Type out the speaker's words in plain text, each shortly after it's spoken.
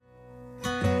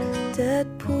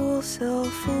Deadpool,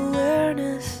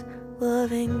 self-awareness,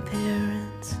 loving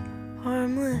parents,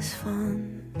 harmless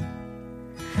fun.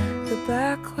 The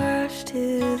backlash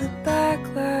to the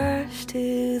backlash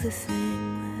to the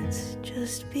thing that's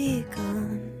just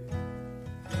begun.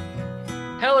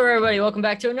 Hello, everybody. Welcome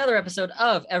back to another episode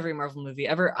of Every Marvel Movie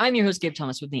Ever. I'm your host, Gabe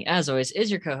Thomas. With me, as always, is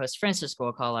your co-host, Francisco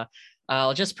Alcala.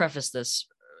 I'll just preface this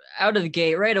out of the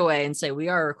gate right away and say we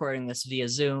are recording this via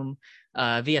Zoom,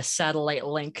 via satellite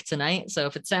link tonight. So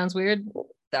if it sounds weird,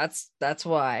 that's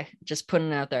why. Just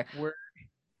putting it out there.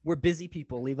 We're busy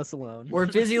people. Leave us alone. We're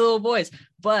busy little boys,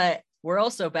 but we're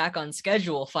also back on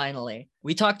schedule finally.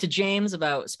 We talked to James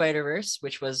about Spider-Verse,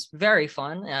 which was very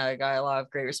fun. I got a lot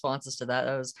of great responses to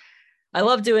that. I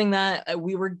love doing that.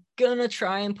 We were gonna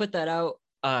try and put that out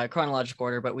chronological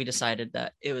order, but we decided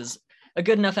that it was a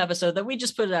good enough episode that we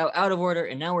just put it out of order,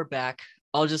 and now we're back.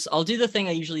 I'll do the thing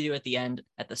I usually do at the end,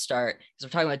 at the start, because we're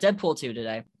talking about Deadpool 2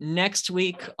 today. Next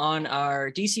week on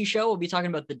our DC show, we'll be talking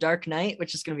about The Dark Knight,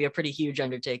 which is going to be a pretty huge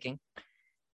undertaking.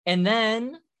 And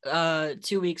then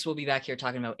 2 weeks, we'll be back here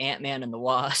talking about Ant-Man and the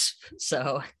Wasp.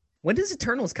 So when does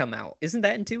Eternals come out? Isn't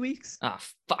that in 2 weeks? Oh,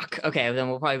 fuck. Okay, then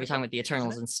we'll probably be talking about the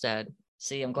Eternals instead.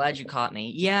 See, I'm glad you caught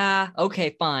me. Yeah,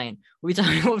 okay, fine. We'll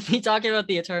be talking about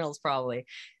the Eternals probably.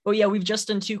 But yeah, we've just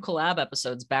done 2 collab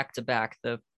episodes back to back.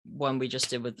 The one we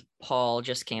just did with Paul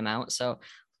just came out. So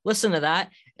listen to that,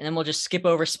 and then we'll just skip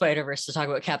over Spider-Verse to talk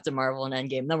about Captain Marvel and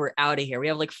Endgame. Then we're out of here. We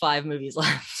have like 5 movies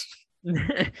left.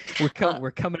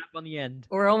 We're coming up on the end.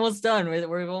 We're almost done.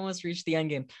 We've almost reached the end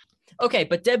game. Okay,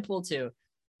 but Deadpool 2.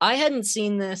 I hadn't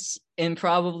seen this in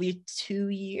probably 2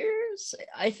 years.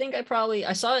 I think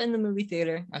I saw it in the movie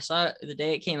theater. I saw it the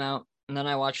day it came out, and then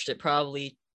I watched it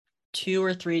probably 2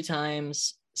 or 3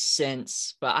 times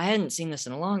since, but I hadn't seen this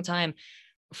in a long time.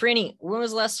 Franny, when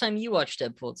was the last time you watched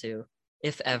Deadpool 2,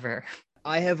 if ever?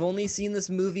 I have only seen this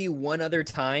movie one other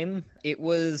time. It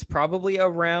was probably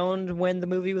around when the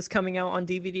movie was coming out on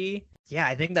DVD. Yeah,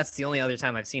 I think that's the only other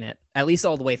time I've seen it. At least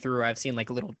all the way through. I've seen like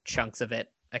little chunks of it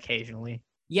occasionally.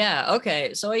 Yeah,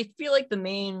 okay. So I feel like the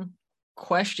main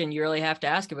question you really have to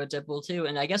ask about Deadpool 2,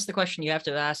 and I guess the question you have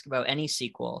to ask about any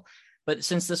sequel, but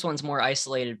since this one's more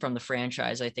isolated from the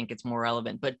franchise, I think it's more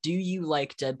relevant. But do you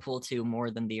like Deadpool 2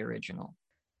 more than the original?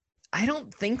 I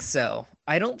don't think so.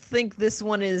 I don't think this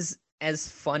one is as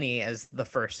funny as the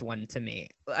first one to me.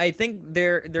 I think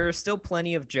there are still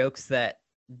plenty of jokes that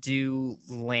do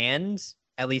land,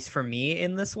 at least for me,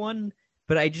 in this one.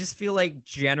 But I just feel like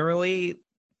generally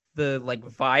the like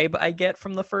vibe I get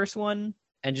from the first one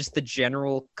and just the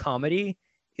general comedy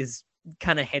is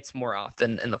kind of hits more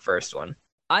often in the first one.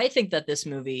 I think that this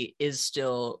movie is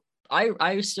still,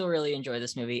 I still really enjoy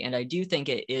this movie, and I do think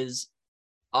it is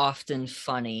often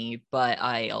funny, but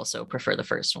I also prefer the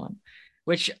first one,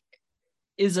 which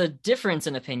is a difference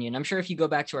in opinion. I'm sure if you go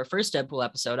back to our first Deadpool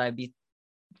episode, I'd be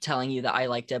telling you that I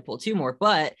like Deadpool 2 more,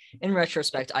 but in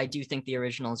retrospect, I do think the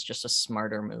original is just a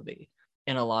smarter movie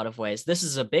in a lot of ways. This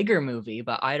is a bigger movie,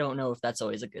 but I don't know if that's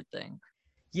always a good thing.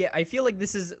 Yeah, I feel like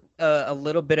this is a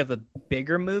little bit of a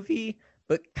bigger movie,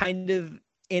 but kind of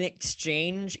in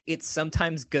exchange, it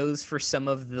sometimes goes for some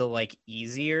of the like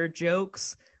easier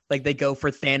jokes. Like they go for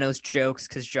Thanos jokes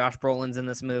because Josh Brolin's in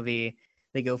this movie.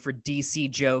 They go for DC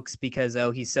jokes because,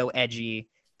 oh, he's so edgy.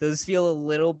 Those feel a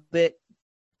little bit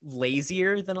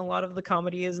lazier than a lot of the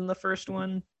comedy is in the first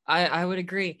one. I would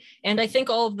agree. And I think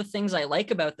all of the things I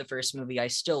like about the first movie, I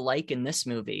still like in this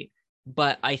movie.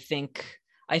 But I think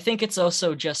it's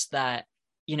also just that,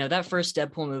 you know, that first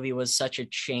Deadpool movie was such a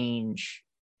change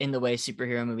in the way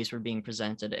superhero movies were being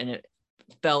presented. And it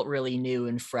felt really new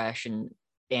and fresh and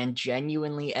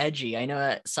genuinely edgy. I know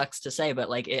that sucks to say, but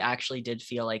like it actually did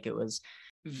feel like it was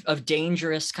a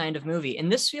dangerous kind of movie.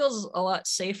 And this feels a lot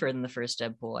safer than the first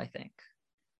Deadpool, I think.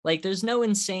 Like there's no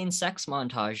insane sex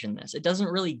montage in this. It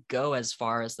doesn't really go as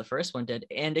far as the first one did.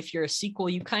 And if you're a sequel,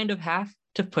 you kind of have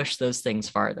to push those things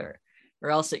farther,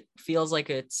 or else it feels like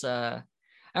it's I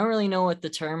don't really know what the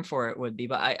term for it would be,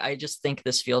 but I just think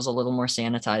this feels a little more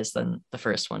sanitized than the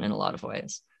first one in a lot of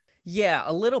ways. Yeah,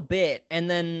 a little bit. And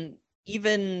then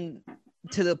even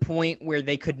to the point where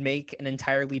they could make an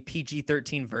entirely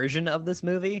PG-13 version of this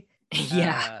movie.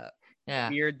 Yeah.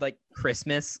 Weird like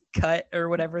Christmas cut or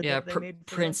whatever. Yeah, they made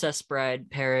Princess Bride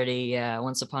parody. Yeah,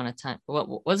 Once Upon a Time.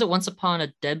 What was it? Once Upon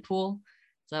a Deadpool?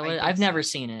 Is that what? I've never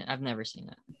seen it.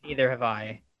 Neither have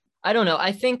I. I don't know.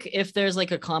 I think if there's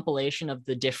like a compilation of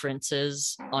the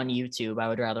differences on YouTube, I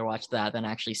would rather watch that than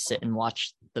actually sit and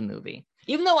watch the movie.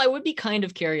 Even though I would be kind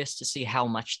of curious to see how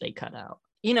much they cut out.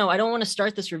 You know, I don't want to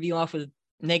start this review off with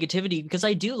negativity because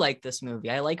I do like this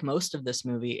movie. I like most of this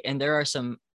movie, and there are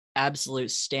some absolute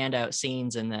standout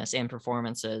scenes in this and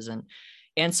performances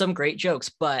and some great jokes.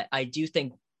 But I do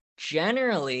think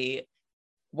generally,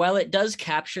 while it does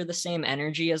capture the same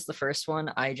energy as the first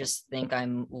one, I just think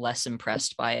I'm less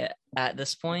impressed by it at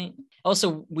this point.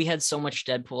 Also, we had so much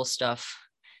Deadpool stuff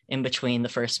in between the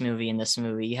first movie and this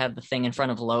movie. You have the thing in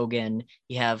front of Logan.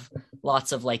 You have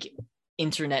lots of like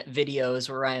internet videos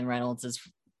where Ryan Reynolds is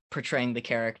portraying the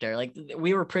character. Like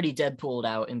we were pretty Deadpooled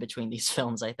out in between these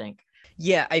films, I think.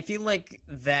 Yeah, I feel like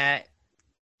that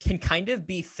can kind of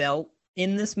be felt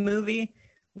in this movie.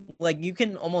 Like you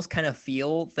can almost kind of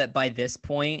feel that by this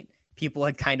point, people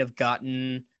had kind of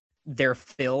gotten their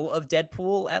fill of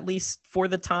Deadpool, at least for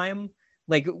the time.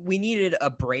 Like we needed a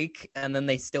break, and then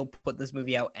they still put this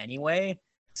movie out anyway.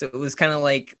 So it was kind of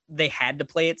like they had to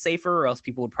play it safer, or else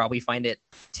people would probably find it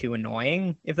too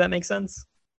annoying, if that makes sense.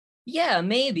 Yeah,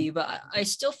 maybe, but I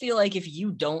still feel like if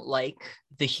you don't like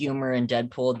the humor in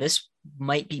Deadpool, this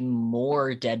might be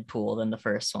more Deadpool than the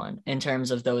first one in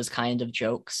terms of those kind of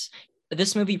jokes.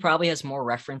 This movie probably has more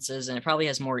references, and it probably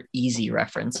has more easy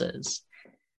references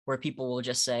where people will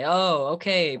just say, "Oh,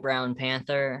 okay, Brown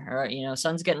Panther," or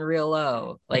sun's getting real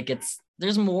low. Like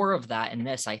there's more of that in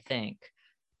this, I think.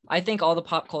 I think all the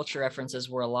pop culture references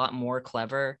were a lot more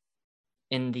clever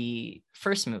in the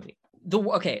first movie.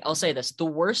 I'll say this. The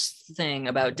worst thing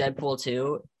about Deadpool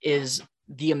 2 is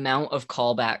the amount of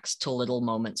callbacks to little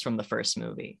moments from the first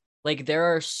movie. Like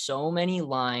there are so many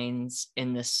lines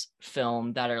in this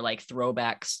film that are like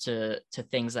throwbacks to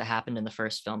things that happened in the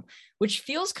first film, which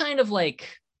feels kind of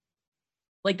like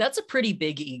that's a pretty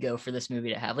big ego for this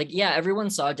movie to have. Like, yeah, everyone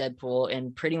saw Deadpool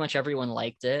and pretty much everyone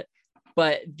liked it,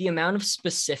 but the amount of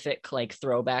specific like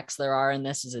throwbacks there are in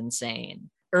this is insane.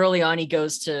 Early on, he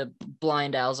goes to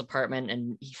Blind Al's apartment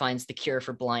and he finds the cure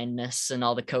for blindness and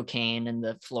all the cocaine and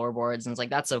the floorboards. And it's like,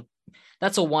 that's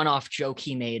a one-off joke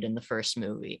he made in the first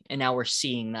movie. And now we're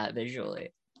seeing that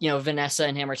visually. Vanessa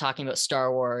and him are talking about Star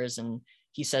Wars, and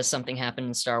he says something happened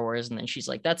in Star Wars. And then she's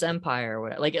like, that's Empire or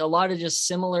whatever. Like a lot of just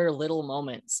similar little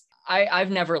moments.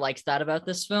 I've never liked that about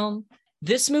this film.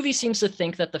 This movie seems to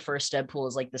think that the first Deadpool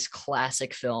is like this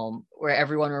classic film where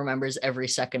everyone remembers every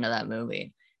second of that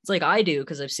movie. It's like I do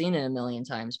because I've seen it a million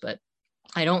times, but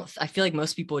I feel like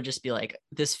most people would just be like,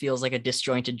 this feels like a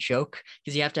disjointed joke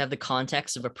because you have to have the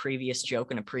context of a previous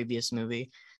joke in a previous movie.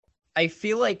 I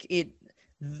feel like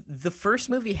the first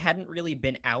movie hadn't really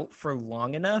been out for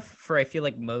long enough for I feel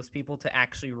like most people to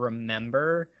actually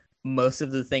remember most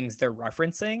of the things they're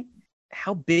referencing.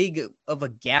 How big of a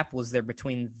gap was there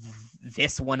between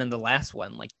this one and the last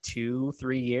one? Like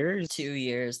 2-3 years? 2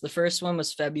 years. The first one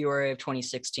was February of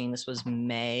 2016. This was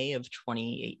May of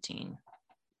 2018.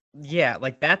 Yeah,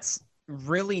 like that's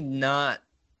really not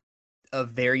a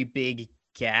very big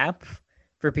gap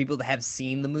for people to have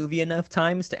seen the movie enough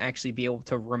times to actually be able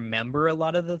to remember a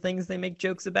lot of the things they make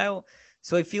jokes about.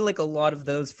 So I feel like a lot of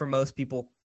those, for most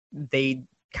people, they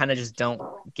kind of just don't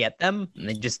get them, and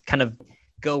they just kind of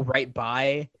go right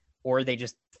by, or they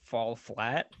just fall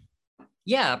flat.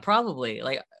 Yeah, probably.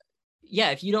 Like,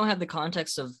 yeah, if you don't have the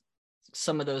context of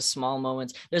some of those small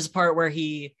moments, there's a part where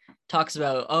he talks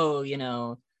about,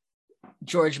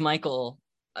 George Michael,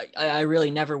 I really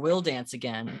never will dance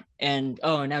again. And,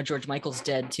 now George Michael's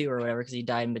dead too, or whatever, because he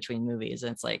died in between movies.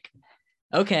 And it's like,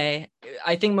 okay,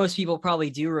 I think most people probably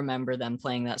do remember them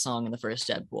playing that song in the first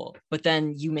Deadpool. But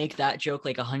then you make that joke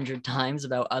like 100 times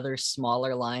about other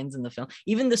smaller lines in the film.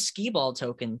 Even the skee ball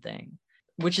token thing,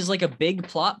 which is like a big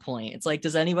plot point. It's like,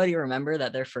 does anybody remember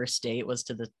that their first date was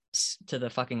to the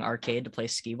fucking arcade to play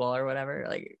skee ball or whatever?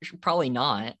 Like, probably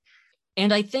not.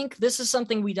 And I think this is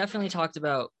something we definitely talked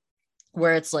about,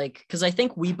 where it's like, because I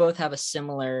think we both have a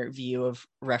similar view of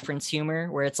reference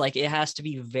humor, where it's like it has to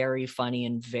be very funny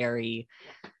and very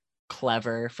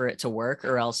clever for it to work,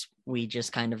 or else we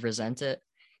just kind of resent it,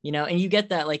 and you get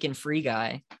that like in Free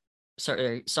Guy.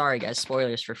 Sorry guys,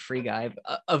 spoilers for Free Guy,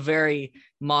 a very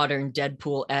modern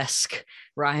Deadpool-esque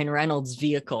Ryan Reynolds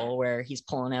vehicle where he's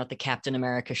pulling out the Captain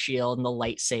America shield and the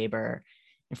lightsaber.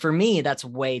 And for me, that's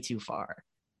way too far.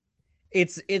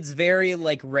 It's very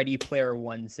like Ready Player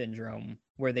One syndrome,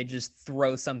 where they just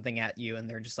throw something at you and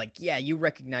they're just like, yeah, you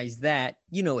recognize that.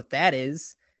 You know what that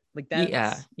is. Like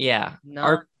that's yeah.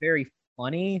 Not very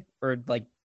funny or like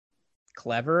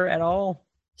clever at all.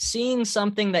 Seeing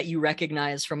something that you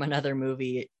recognize from another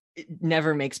movie, it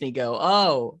never makes me go,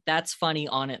 oh, that's funny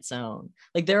on its own.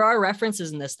 Like there are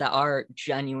references in this that are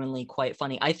genuinely quite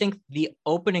funny. I think the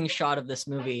opening shot of this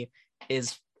movie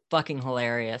is fucking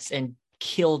hilarious and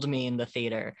killed me in the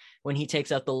theater when he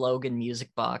takes out the Logan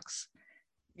music box.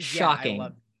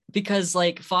 Shocking. Because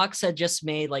like Fox had just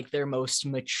made like their most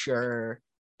mature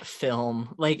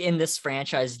film, like in this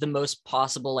franchise, the most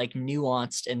possible like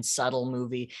nuanced and subtle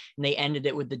movie, and they ended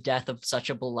it with the death of such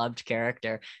a beloved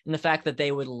character. And the fact that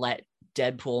they would let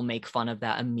Deadpool make fun of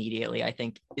that immediately, I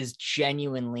think is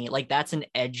genuinely like, that's an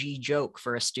edgy joke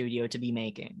for a studio to be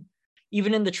making.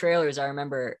 Even in the trailers, I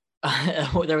remember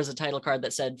there was a title card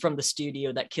that said "from the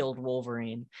studio that killed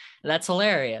Wolverine." That's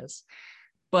hilarious.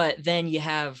 But then you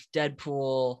have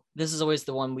Deadpool. This is always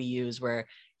the one we use, where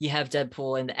you have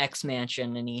Deadpool in the X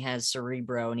Mansion and he has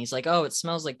Cerebro and he's like, "Oh, it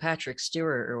smells like Patrick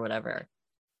Stewart," or whatever.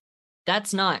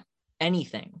 That's not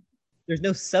anything. There's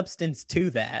no substance to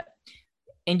that.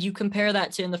 And you compare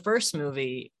that to in the first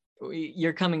movie,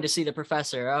 you're coming to see the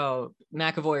professor. Oh,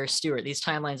 McAvoy or Stewart. These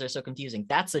timelines are so confusing.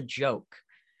 That's a joke.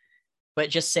 But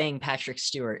just saying Patrick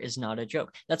Stewart is not a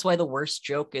joke. That's why the worst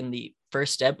joke in the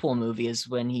first Deadpool movie is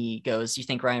when he goes, "You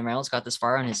think Ryan Reynolds got this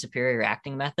far on his superior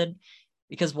acting method?"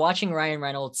 Because watching Ryan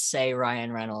Reynolds say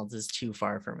Ryan Reynolds is too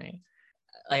far for me.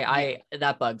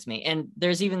 That bugs me. And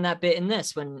there's even that bit in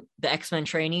this when the X-Men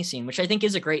trainee scene, which I think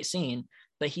is a great scene,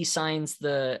 but he signs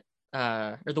the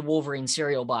Wolverine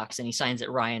cereal box and he signs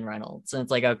it Ryan Reynolds. And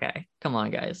it's like, okay, come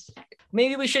on, guys.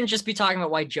 Maybe we shouldn't just be talking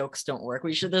about why jokes don't work.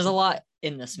 There's a lot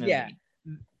in this movie. Yeah.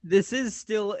 This is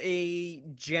still a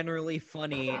generally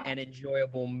funny and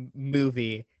enjoyable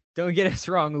movie. Don't get us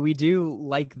wrong. We do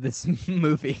like this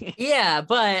movie. Yeah,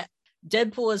 but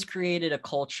Deadpool has created a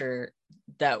culture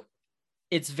that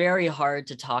it's very hard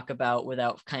to talk about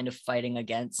without kind of fighting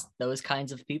against those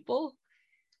kinds of people.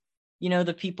 You know,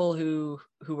 the people who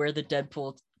wear the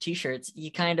Deadpool t-shirts,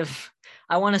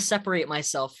 I want to separate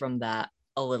myself from that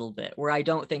a little bit, where I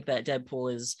don't think that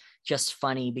Deadpool is just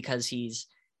funny because he's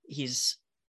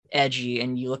edgy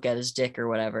and you look at his dick or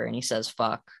whatever and he says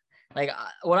fuck. Like,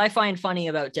 what I find funny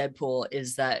about Deadpool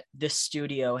is that this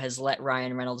studio has let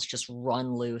Ryan Reynolds just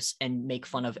run loose and make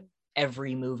fun of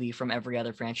every movie from every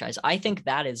other franchise. I think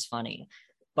that is funny,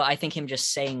 but I think him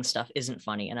just saying stuff isn't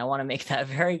funny. And I want to make that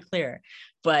very clear.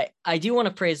 But I do want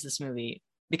to praise this movie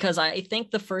because I think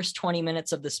the first 20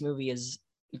 minutes of this movie is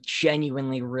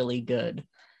genuinely really good.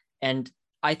 And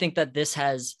I think that this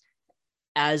has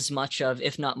as much of,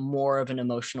 if not more of an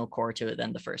emotional core to it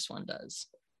than the first one does.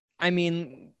 I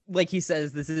mean, like he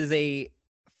says, this is a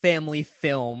family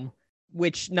film,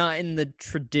 which not in the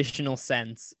traditional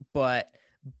sense, but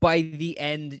by the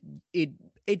end,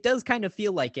 it does kind of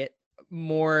feel like it,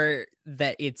 more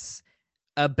that it's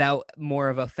about more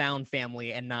of a found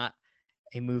family and not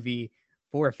a movie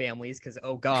for families, because,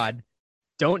 oh God,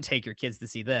 don't take your kids to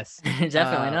see this.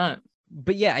 Definitely not.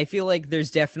 But yeah, I feel like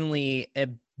there's definitely a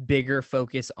bigger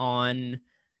focus on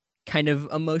kind of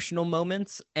emotional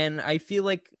moments, and I feel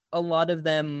like a lot of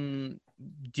them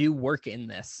do work in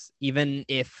this, even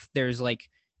if there's like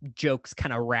jokes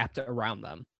kind of wrapped around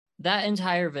them. That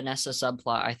entire Vanessa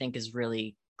subplot, I think, is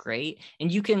really great. And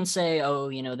you can say, oh,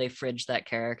 you know, they fridged that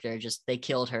character, just they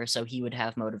killed her so he would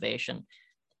have motivation.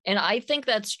 And I think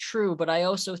that's true, but I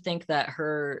also think that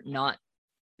her not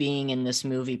being in this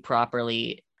movie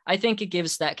properly, I think it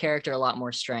gives that character a lot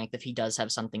more strength if he does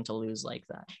have something to lose like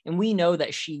that. And we know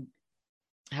that she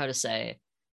was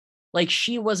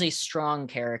a strong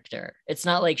character. It's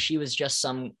not like she was just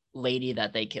some lady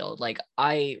that they killed. Like,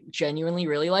 I genuinely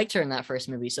really liked her in that first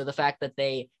movie. So the fact that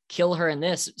they kill her in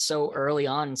this so early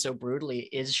on and so brutally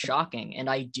is shocking. And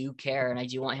I do care, and I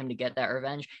do want him to get that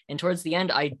revenge. And towards the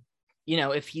end,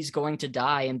 if he's going to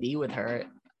die and be with her,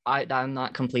 I'm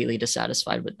not completely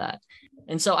dissatisfied with that.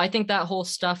 And so I think that whole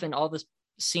stuff and all the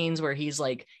scenes where he's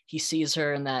like, he sees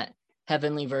her in that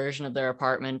heavenly version of their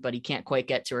apartment, but he can't quite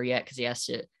get to her yet because he has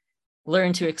to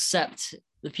learn to accept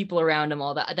the people around him,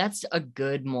 all that's a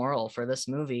good moral for this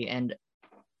movie. And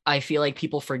I feel like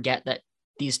people forget that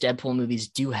these Deadpool movies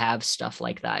do have stuff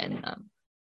like that in them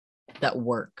that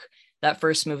work. That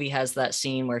first movie has that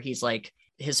scene where he's like,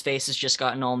 his face has just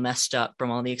gotten all messed up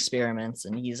from all the experiments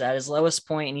and he's at his lowest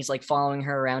point and he's like following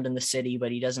her around in the city,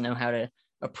 but he doesn't know how to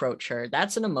approach her.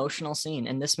 That's an emotional scene.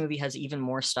 And this movie has even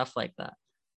more stuff like that.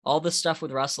 All the stuff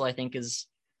with Russell, I think, is,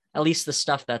 at least the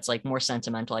stuff that's like more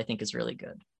sentimental, I think is really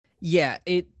good. Yeah,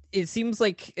 it seems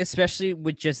like, especially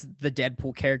with just the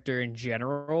Deadpool character in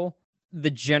general,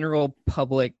 the general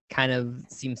public kind of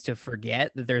seems to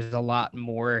forget that there's a lot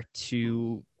more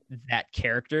to that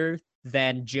character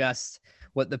than just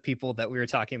what the people that we were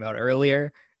talking about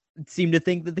earlier seem to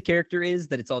think that the character is,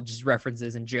 that it's all just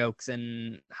references and jokes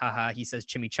and haha, he says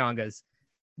chimichangas.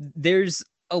 There's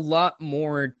a lot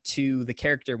more to the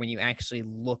character when you actually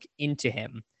look into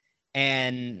him.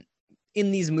 And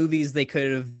in these movies, they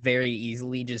could have very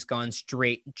easily just gone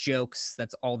straight jokes.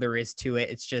 That's all there is to it.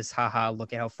 It's just, haha,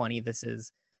 look at how funny this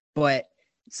is. But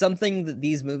something that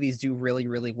these movies do really,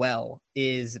 really well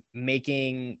is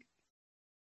making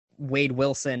Wade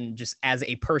Wilson just as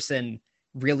a person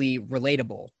really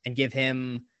relatable and give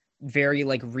him very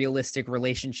like realistic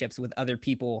relationships with other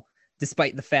people,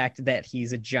 despite the fact that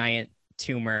he's a giant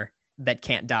tumor that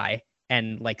can't die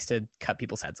and likes to cut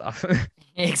people's heads off.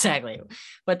 Exactly.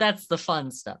 But that's the fun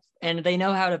stuff. And they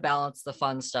know how to balance the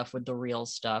fun stuff with the real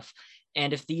stuff.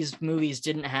 And if these movies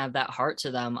didn't have that heart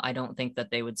to them, I don't think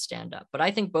that they would stand up. But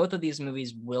I think both of these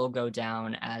movies will go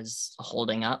down as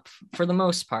holding up for the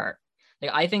most part.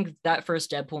 Like, I think that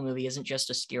first Deadpool movie isn't just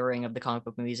a skewering of the comic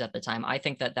book movies at the time. I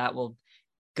think that that will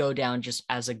go down just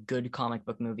as a good comic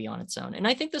book movie on its own. And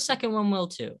I think the second one will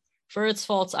too. For its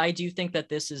faults, I do think that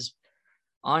this is,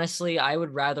 honestly, I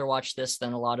would rather watch this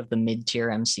than a lot of the mid-tier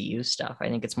MCU stuff. I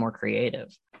think it's more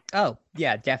creative. Oh,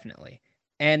 yeah, definitely.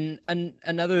 And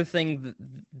another thing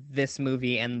this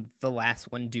movie and the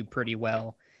last one do pretty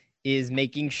well is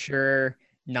making sure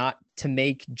not to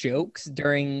make jokes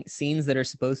during scenes that are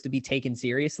supposed to be taken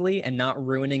seriously and not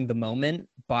ruining the moment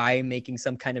by making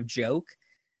some kind of joke.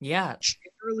 Yeah.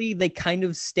 Generally, they kind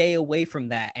of stay away from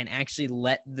that and actually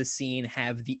let the scene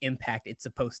have the impact it's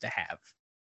supposed to have.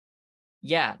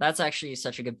 Yeah, that's actually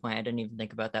such a good point. I didn't even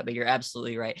think about that, but you're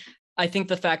absolutely right. I think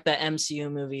the fact that MCU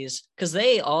movies, because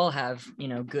they all have,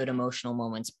 good emotional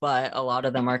moments, but a lot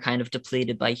of them are kind of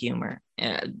depleted by humor.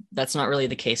 That's not really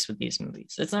the case with these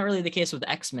movies. It's not really the case with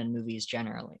X-Men movies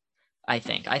generally, I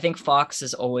think. I think Fox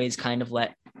has always kind of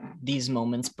let these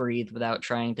moments breathe without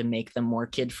trying to make them more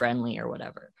kid-friendly or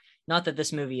whatever. Not that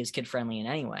this movie is kid-friendly in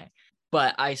any way,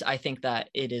 but I think that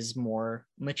it is more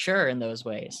mature in those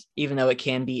ways, even though it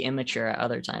can be immature at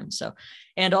other times. So,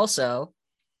 and also,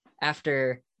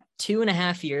 after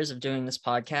 2.5 years of doing this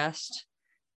podcast,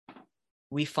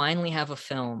 we finally have a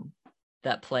film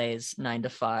that plays 9 to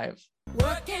 5.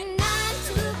 Working 9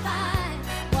 to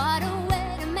 5, what a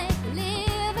way to make a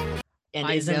living. And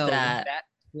I isn't know, that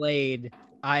played?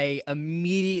 I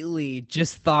immediately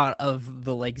just thought of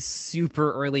the like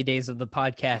super early days of the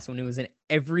podcast when it was in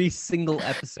every single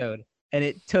episode, and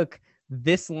it took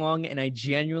this long, and I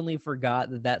genuinely forgot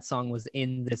that song was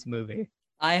in this movie.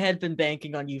 I had been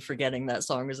banking on you forgetting that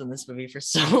song was in this movie for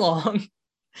so long.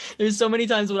 There's so many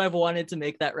times when I've wanted to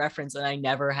make that reference and I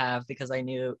never have, because I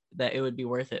knew that it would be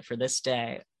worth it for this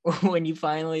day when you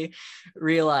finally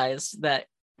realize that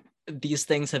these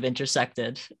things have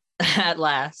intersected at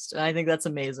last. And I think that's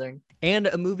amazing. And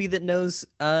a movie that knows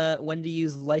when to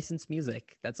use licensed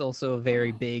music. That's also a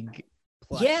very big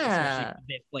plus. Yeah. Especially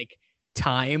with, like,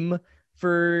 time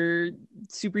for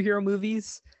superhero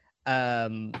movies.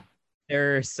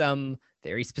 There are some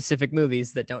very specific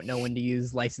movies that don't know when to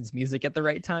use licensed music at the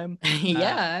right time.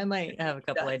 Yeah, I might have a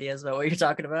couple ideas about what you're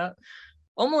talking about.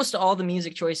 Almost all the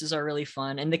music choices are really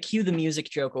fun, and the cue the music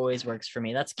joke always works for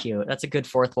me. That's cute. That's a good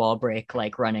fourth wall break,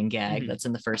 like running gag. That's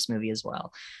in the first movie as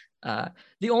well.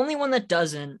 The only one that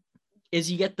doesn't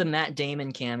is you get the Matt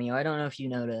Damon cameo. I don't know if you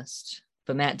noticed,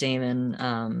 but Matt Damon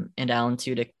and Alan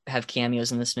Tudyk have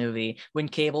cameos in this movie. When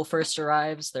Cable first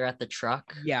arrives, they're at the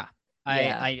truck. Yeah,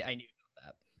 I knew.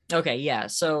 Okay, yeah.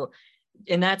 So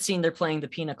in that scene, they're playing the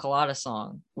Pina Colada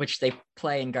song, which they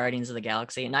play in Guardians of the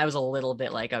Galaxy. And I was a little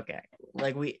bit like, okay,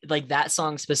 like that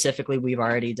song specifically, we've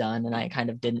already done. And I kind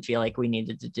of didn't feel like we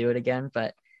needed to do it again.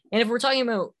 And if we're talking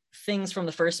about things from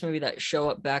the first movie that show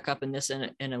up back up in this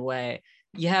in a way,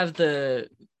 you have the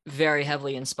very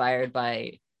heavily inspired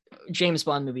by James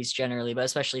Bond movies generally, but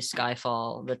especially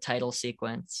Skyfall, the title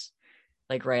sequence,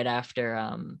 like right after,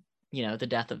 the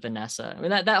death of Vanessa. I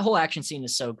mean, that whole action scene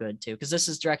is so good too, because this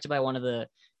is directed by one of the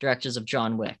directors of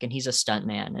John Wick, and he's a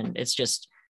stuntman, and it's just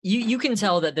you can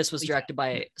tell that this was directed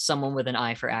by someone with an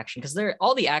eye for action, because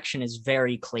all the action is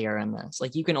very clear in this.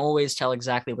 Like, you can always tell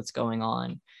exactly what's going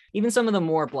on. Even some of the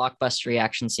more blockbustery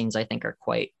action scenes, I think, are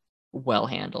quite well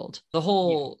handled. The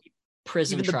whole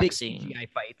prison Even the truck big scene, CGI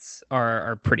fights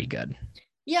are pretty good.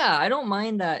 Yeah, I don't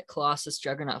mind that Colossus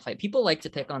Juggernaut fight. People like to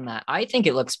pick on that. I think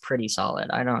it looks pretty solid.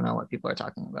 I don't know what people are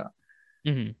talking about.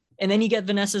 Mm-hmm. And then you get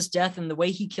Vanessa's death, and the way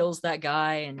he kills that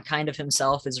guy and kind of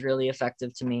himself is really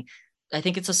effective to me. I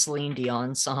think it's a Celine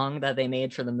Dion song that they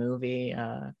made for the movie.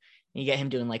 You get him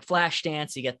doing like flash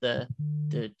dance. You get the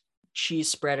cheese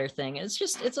spreader thing.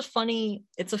 It's a funny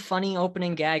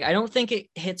opening gag. I don't think it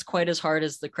hits quite as hard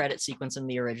as the credit sequence in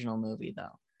the original movie,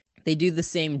 though. They do the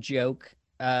same joke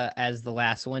as the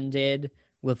last one did,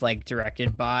 with like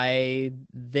directed by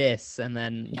this, and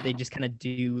then they just kind of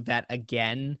do that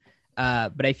again.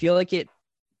 But I feel like it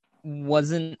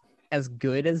wasn't as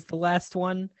good as the last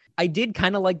one. I did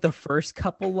kind of like the first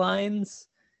couple lines,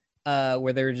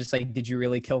 where they were just like, "Did you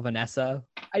really kill Vanessa?"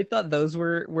 I thought those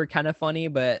were kind of funny,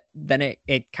 but then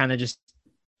it kind of just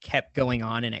kept going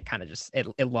on, and it kind of just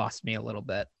it lost me a little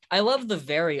bit. I love the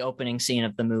very opening scene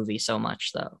of the movie so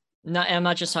much, though. I'm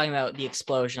not just talking about the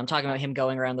explosion. I'm talking about him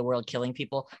going around the world killing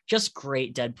people. Just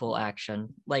great Deadpool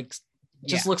action. Like,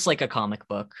 just looks like a comic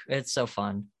book. It's so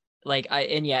fun.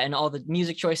 And all the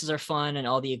music choices are fun, and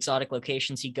all the exotic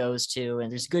locations he goes to,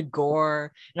 and there's good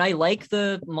gore. And I like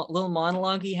the little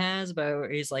monologue he has about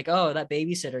where he's like, "Oh, that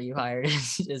babysitter you hired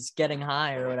is getting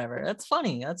high," or whatever. That's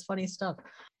funny. That's funny stuff.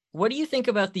 What do you think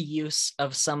about the use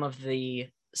of some of the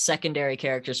secondary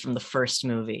characters from the first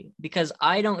movie? Because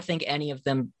I don't think any of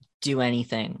them do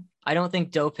anything. I don't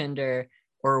think Dopinder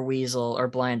or Weasel or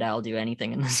Blind Owl do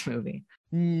anything in this movie.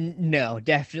 No,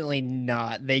 definitely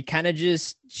not. They kind of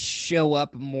just show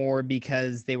up more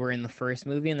because they were in the first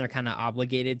movie, and they're kind of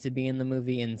obligated to be in the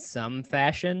movie in some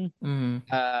fashion.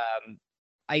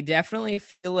 I definitely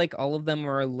feel like all of them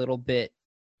are a little bit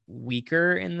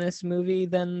weaker in this movie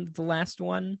than the last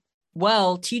one.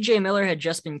 Well, TJ Miller had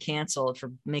just been canceled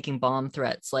for making bomb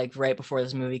threats like right before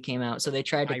this movie came out. So they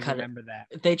tried to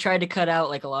They tried to cut out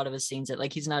like a lot of his scenes.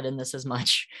 Like, he's not in this as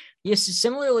much. Yes,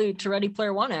 similarly to Ready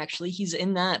Player One, actually, he's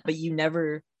in that, but you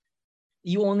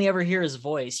only ever hear his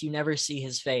voice. You never see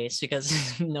his face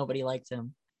because nobody liked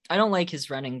him. I don't like his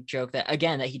running joke that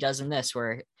he does in this,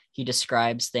 where he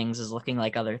describes things as looking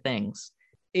like other things.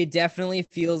 It definitely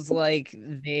feels like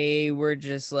they were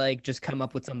just come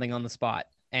up with something on the spot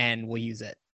and we'll use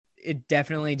it. It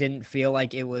definitely didn't feel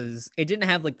like it didn't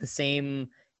have like the same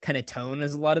kind of tone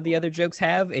as a lot of the other jokes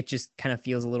have. It just kind of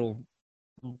feels a little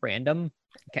random,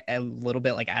 a little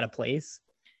bit like out of place.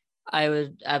 I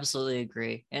would absolutely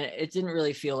agree. And it didn't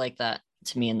really feel like that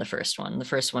to me in the first one. The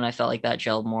first one, I felt like that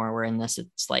gelled more, where in this,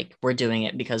 it's like, we're doing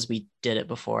it because we did it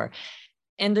before.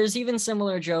 And there's even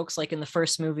similar jokes. Like in the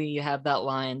first movie, you have that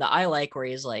line that I like where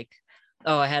he's like,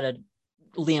 "Oh, I had a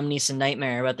Liam Neeson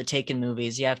nightmare about the Taken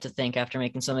movies. You have to think, after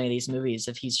making so many of these movies,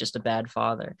 if he's just a bad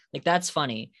father." Like, that's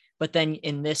funny. But then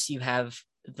in this, you have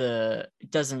 "Do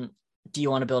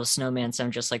you want to build a snowman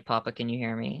sound just like Papa, Can You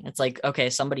Hear Me?" It's like, okay,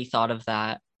 somebody thought of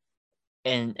that,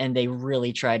 and they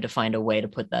really tried to find a way to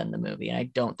put that in the movie. And I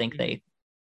don't think they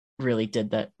really did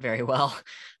that very well.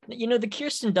 You know, the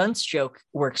Kirsten Dunst joke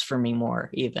works for me more,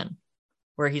 even,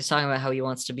 where he's talking about how he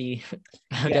wants to be,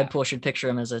 how Deadpool should picture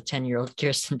him as a 10-year-old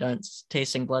Kirsten Dunst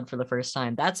tasting blood for the first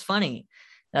time. That's funny.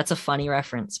 That's a funny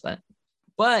reference. But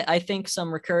I think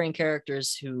some recurring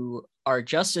characters who are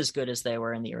just as good as they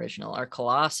were in the original are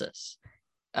Colossus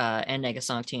and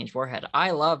Negasonic Teenage Warhead.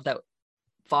 I love that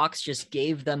Fox just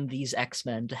gave them these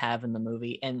X-Men to have in the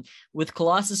movie. And with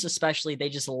Colossus especially, they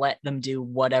just let them do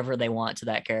whatever they want to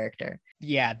that character.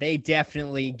 Yeah, they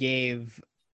definitely gave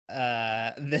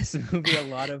this movie a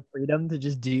lot of freedom to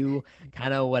just do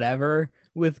kind of whatever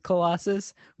with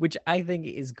Colossus, which I think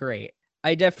is great.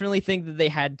 I definitely think that they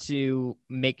had to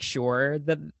make sure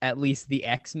that at least the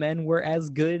X-Men were as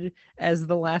good as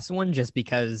the last one, just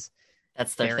because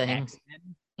that's their thing.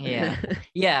 X-Men. Yeah.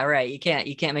 Yeah, right. You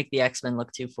can't make the X-Men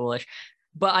look too foolish.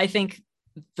 But I think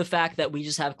the fact that we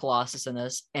just have Colossus in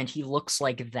this and he looks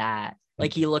like that,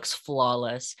 like he looks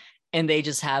flawless, and they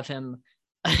just have him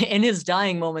in his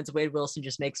dying moments, Wade Wilson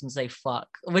just makes him say "fuck,"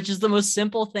 which is the most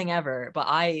simple thing ever. But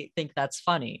I think that's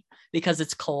funny because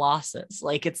it's Colossus.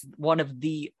 Like, it's one of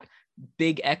the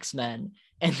big X-Men,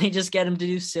 and they just get him to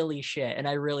do silly shit. And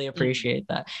I really appreciate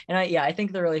that. And I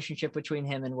think the relationship between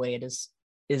him and Wade is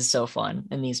so fun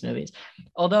in these movies.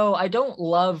 Although I don't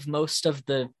love most of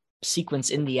the sequence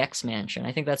in the X-Mansion.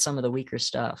 I think that's some of the weaker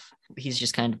stuff. He's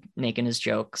just kind of making his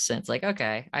jokes, and it's like,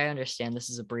 okay, I understand this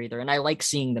is a breather. And I like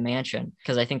seeing the mansion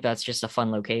because I think that's just a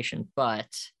fun location. But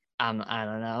I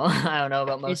don't know. I don't know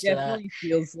about most of that. It definitely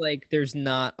feels like there's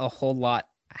not a whole lot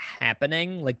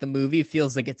happening. Like, the movie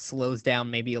feels like it slows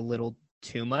down maybe a little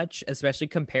too much, especially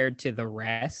compared to the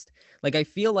rest. Like, I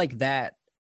feel like that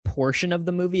portion of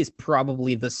the movie is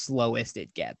probably the slowest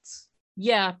it gets.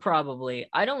 Yeah, probably.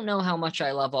 I don't know how much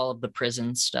I love all of the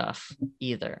prison stuff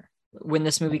either. When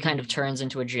this movie kind of turns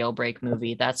into a jailbreak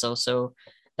movie, that's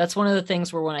one of the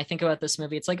things where when I think about this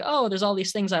movie, it's like, oh, there's all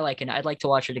these things I like, and I'd like to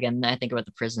watch it again. And I think about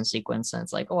the prison sequence, and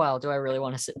it's like, oh, wow, do I really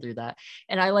want to sit through that?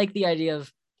 And I like the idea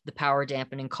of the power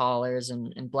dampening collars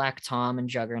and Black Tom and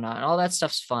Juggernaut, and all that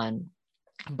stuff's fun.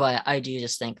 But I do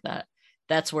just think that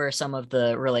that's where some of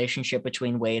the relationship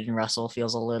between Wade and Russell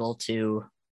feels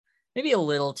maybe a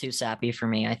little too sappy for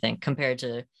me, I think, compared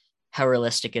to how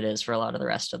realistic it is for a lot of the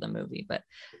rest of the movie. But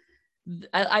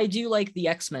I do like the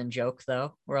X-Men joke,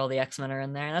 though, where all the X-Men are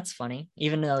in there. That's funny,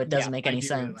 even though it doesn't make any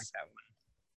sense. Really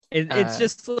like that one. It's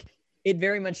just It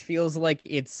very much feels like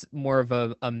it's more of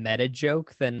a meta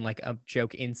joke than like a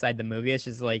joke inside the movie. It's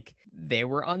just like they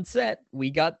were on set. We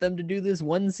got them to do this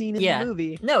one scene in the Yeah.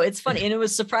 movie. No, it's funny. And it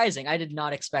was surprising. I did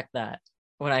not expect that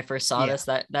when I first saw Yeah. this.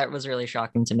 That was really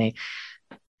shocking to me,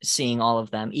 seeing all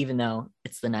of them, even though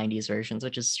it's the 90s versions,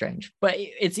 which is strange. But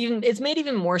it's made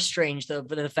even more strange though,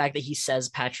 by the fact that he says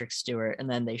Patrick Stewart and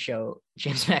then they show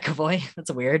James McAvoy. That's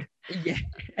weird. Yeah.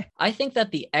 I think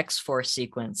that the X-Force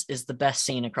sequence is the best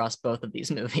scene across both of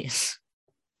these movies.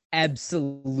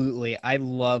 Absolutely. I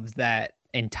love that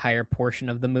entire portion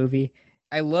of the movie.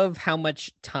 I love how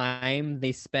much time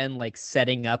they spend like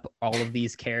setting up all of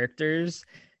these characters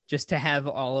just to have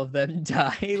all of them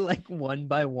die like one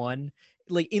by one,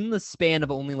 like in the span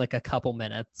of only like a couple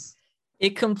minutes.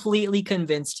 It completely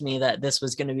convinced me that this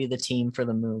was going to be the team for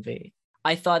the movie.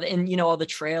 I thought, and all the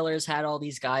trailers had all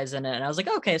these guys in it, and I was like,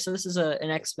 okay, so this is an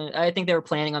X-Men. I think they were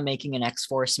planning on making an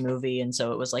X-Force movie, and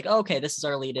so it was like, okay, this is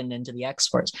our lead in into the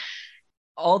X-Force.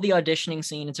 All the auditioning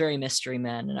scene, it's very Mystery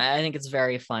Men, and I think it's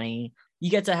very funny. You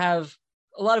get to have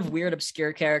a lot of weird,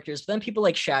 obscure characters, but then people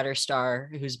like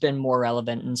Shatterstar, who's been more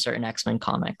relevant in certain X-Men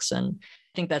comics, and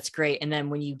I think that's great. And then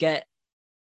when you get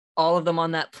all of them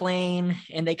on that plane,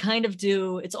 and they kind of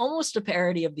do, it's almost a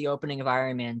parody of the opening of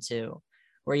Iron Man 2,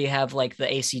 where you have like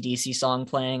the AC/DC song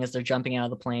playing as they're jumping out of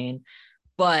the plane.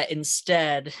 But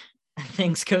instead,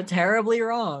 things go terribly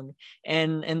wrong,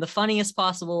 and in the funniest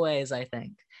possible ways, I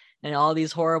think. And all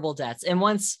these horrible deaths. And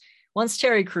once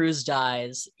Terry Crews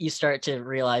dies, you start to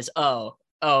realize, oh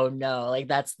no, like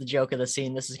that's the joke of the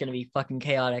scene. This is going to be fucking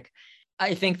chaotic.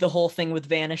 I think the whole thing with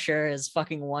Vanisher is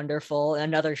fucking wonderful.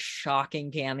 Another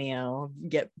shocking cameo.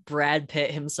 Get Brad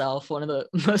Pitt himself, one of the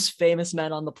most famous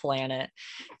men on the planet,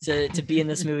 to be in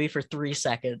this movie for 3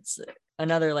 seconds.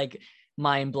 Another like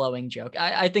mind-blowing joke.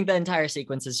 I think the entire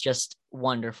sequence is just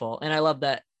wonderful. And I love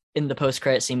that in the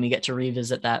post-credit scene, we get to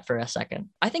revisit that for a second.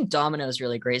 I think Domino is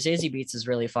really great. Zazie Beetz is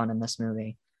really fun in this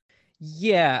movie.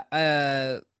 Yeah,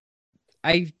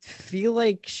 I feel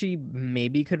like she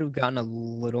maybe could have gotten a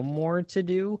little more to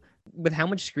do with how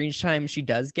much screen time she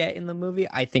does get in the movie.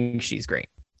 I think she's great.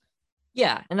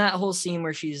 Yeah, and that whole scene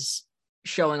where she's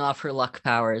showing off her luck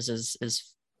powers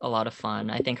is a lot of fun.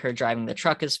 I think her driving the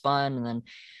truck is fun, and then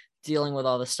dealing with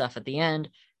all the stuff at the end.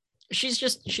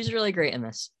 She's really great in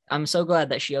this. I'm so glad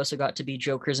that she also got to be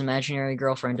Joker's imaginary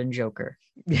girlfriend in Joker.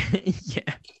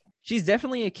 Yeah. She's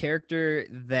definitely a character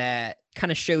that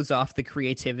kind of shows off the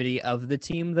creativity of the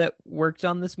team that worked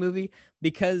on this movie,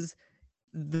 because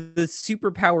the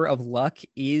superpower of luck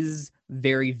is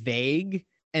very vague.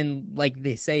 And like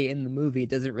they say in the movie, it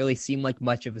doesn't really seem like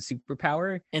much of a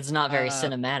superpower. It's not very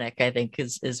cinematic, I think,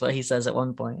 is what he says at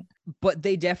one point. But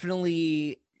they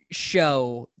definitely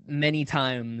show many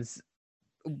times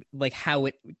like how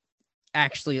it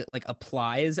actually like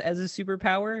applies as a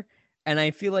superpower. And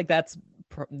I feel like that's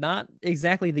not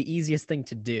exactly the easiest thing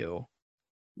to do.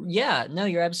 Yeah, no,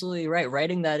 you're absolutely right.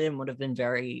 Writing that in would have been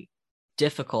very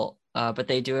difficult, but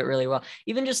they do it really well.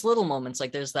 Even just little moments,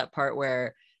 like there's that part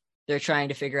where they're trying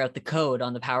to figure out the code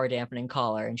on the power dampening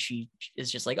collar, and she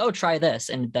is just like, oh, try this,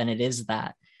 and then it is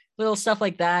that. Little stuff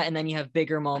like that. And then you have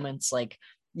bigger moments like,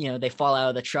 they fall out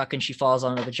of the truck and she falls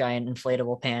onto the giant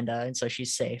inflatable panda, and so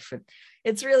she's safe.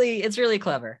 It's really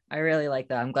clever. I really like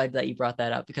that. I'm glad that you brought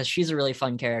that up, because she's a really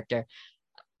fun character.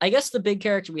 I guess the big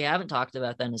character we haven't talked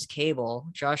about then is Cable,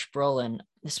 Josh Brolin.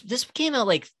 This came out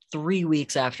like 3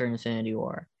 weeks after Infinity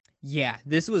War. Yeah,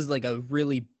 this was like a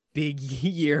really big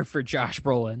year for Josh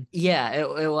Brolin. Yeah,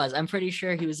 it was. I'm pretty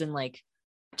sure he was in like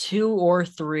 2 or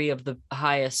 3 of the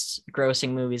highest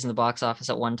grossing movies in the box office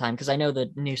at one time, because I know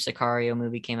the new Sicario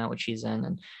movie came out, which he's in.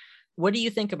 And what do you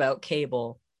think about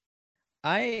Cable?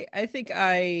 I think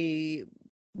I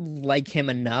like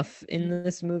him enough in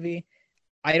this movie.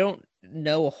 I don't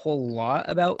know a whole lot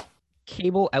about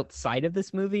Cable outside of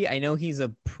this movie. I know he's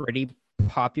a pretty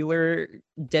popular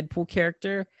Deadpool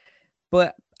character,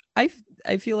 but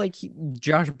I feel like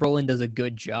Josh Brolin does a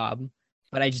good job,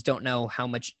 but I just don't know how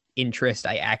much interest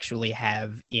I actually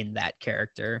have in that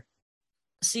character.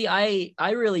 See, I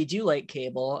really do like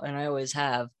Cable, and I always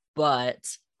have, but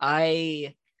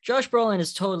Josh Brolin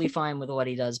is totally fine with what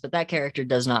he does, but that character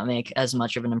does not make as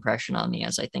much of an impression on me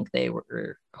as I think they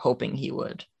were hoping he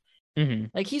would. Mm-hmm.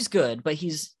 Like, he's good, but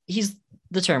he's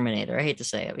the Terminator. I hate to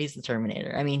say it, but he's the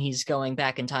Terminator. I mean, he's going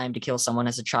back in time to kill someone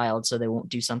as a child so they won't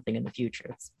do something in the future.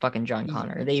 It's fucking John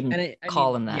Connor. They even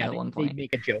call him that at one point. They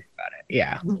make a joke about it.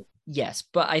 Yeah. Yes,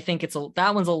 but I think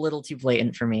that one's a little too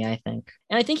blatant for me, I think.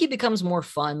 And I think he becomes more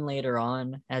fun later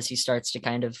on as he starts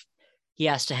to he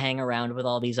has to hang around with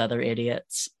all these other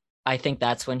idiots. I think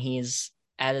that's when he's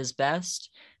at his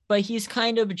best, but he's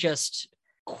kind of just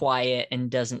quiet and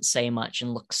doesn't say much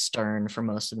and looks stern for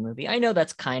most of the movie. I know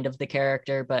that's kind of the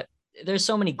character, but there's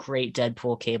so many great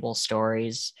Deadpool Cable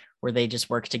stories where they just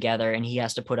work together and he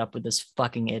has to put up with this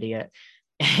fucking idiot.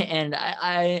 And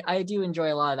I do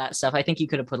enjoy a lot of that stuff. I think you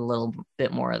could have put a little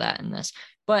bit more of that in this.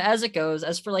 But as it goes,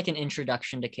 as for like an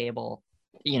introduction to Cable,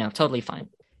 totally fine.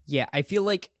 Yeah, I feel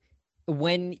like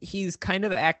when he's kind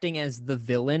of acting as the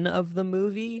villain of the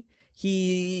movie,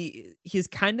 he's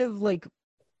kind of like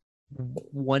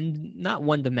not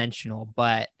one-dimensional,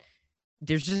 but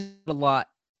there's just a lot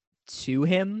to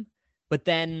him. But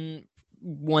then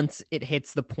once it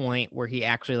hits the point where he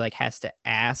actually like has to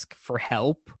ask for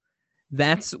help,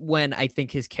 that's when I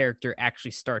think his character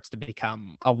actually starts to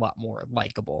become a lot more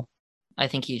likable. I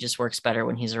think he just works better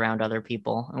when he's around other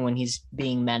people, and when he's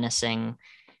being menacing,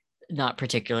 not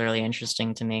particularly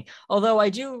interesting to me. Although I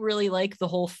do really like the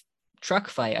whole truck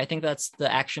fight. I think that's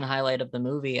the action highlight of the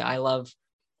movie. I love,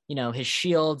 his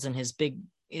shields and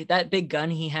that big gun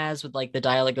he has with like the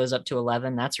dial that goes up to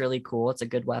 11. That's really cool. It's a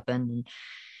good weapon.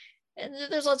 And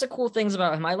there's lots of cool things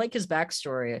about him. I like his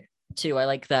backstory too. I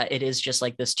like that it is just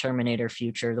like this Terminator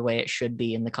future, the way it should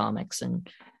be in the comics. And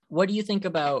what do you think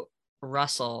about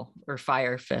Russell or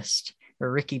Fire Fist or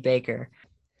Ricky Baker?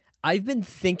 I've been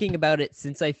thinking about it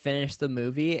since I finished the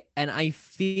movie, and I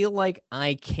feel like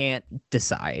I can't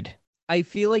decide. I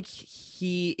feel like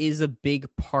he is a big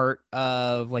part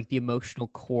of like the emotional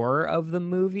core of the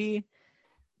movie,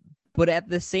 but at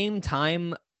the same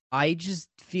time, I just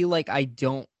feel like I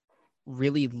don't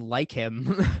really like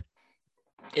him.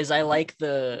 I like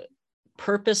the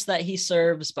purpose that he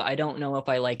serves, but I don't know if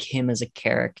I like him as a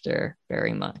character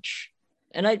very much.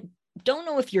 And I don't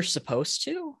know if you're supposed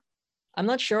to. I'm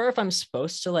not sure if I'm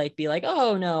supposed to like be like,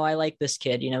 oh no, I like this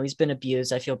kid. He's been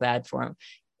abused. I feel bad for him,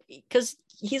 because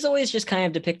he's always just kind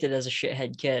of depicted as a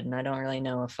shithead kid, and I don't really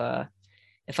know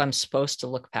if I'm supposed to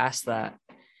look past that.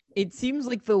 It seems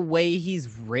like the way he's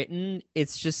written,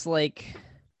 it's just like,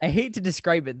 I hate to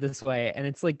describe it this way, and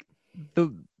it's like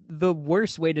the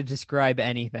worst way to describe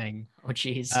anything. Oh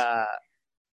geez.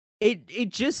 It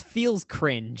just feels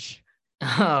cringe.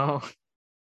 Oh.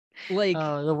 Like,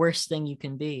 the worst thing you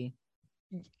can be.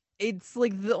 It's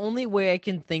like the only way I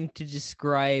can think to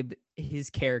describe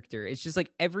his character. It's just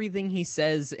like everything he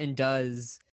says and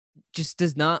does just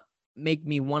does not make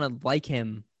me want to like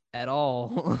him at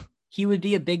all. He would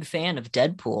be a big fan of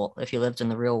Deadpool if he lived in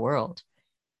the real world.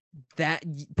 That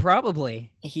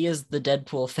probably. He is the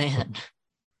Deadpool fan.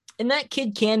 And that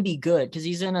kid can be good because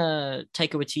he's in a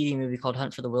Taika Waititi movie called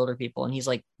Hunt for the Wilder People, and he's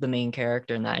like the main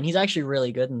character in that, and he's actually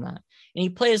really good in that. And he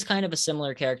plays kind of a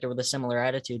similar character with a similar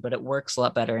attitude, but it works a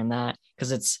lot better in that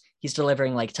because he's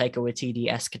delivering like Taika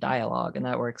Waititi-esque dialogue, and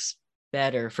that works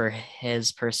better for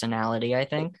his personality, I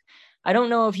think. I don't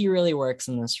know if he really works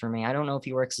in this for me. I don't know if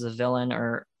he works as a villain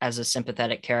or as a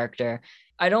sympathetic character.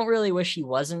 I don't really wish he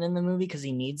wasn't in the movie because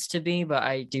he needs to be, but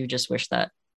I do just wish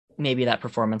that maybe that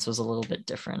performance was a little bit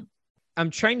different. I'm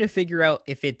trying to figure out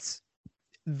if it's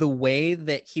the way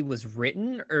that he was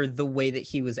written or the way that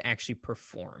he was actually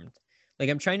performed. Like,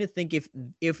 I'm trying to think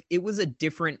if it was a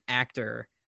different actor,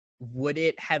 would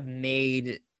it have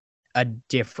made a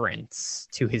difference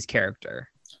to his character?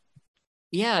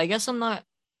 Yeah, I guess I'm not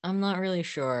really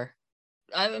sure.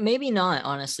 Maybe not,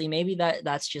 honestly. Maybe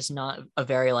that's just not a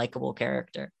very likable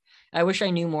character. I wish I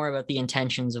knew more about the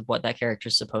intentions of what that character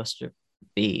is supposed to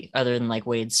be, other than like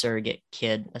Wade's surrogate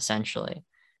kid, essentially.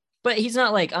 But he's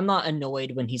not like, I'm not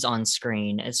annoyed when he's on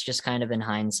screen. It's just kind of in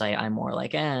hindsight, I'm more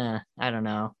like, I don't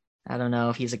know. I don't know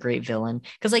if he's a great villain.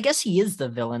 Because I guess he is the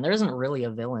villain. There isn't really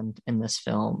a villain in this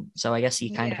film. So I guess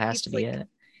he kind of has to be it.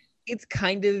 It's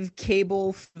kind of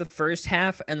Cable for the first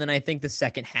half, and then I think the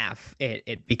second half,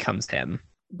 it becomes him.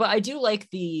 But I do like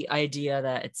the idea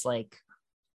that it's like,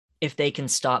 if they can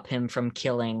stop him from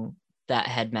killing that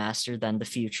headmaster, then the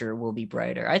future will be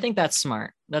brighter. I think that's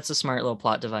smart. That's a smart little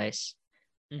plot device.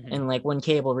 Mm-hmm. And like when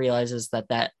Cable realizes that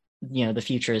the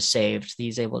future is saved,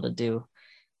 he's able to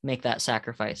make that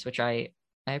sacrifice, which I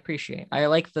appreciate. I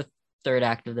like the third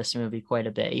act of this movie quite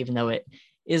a bit, even though it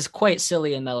is quite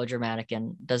silly and melodramatic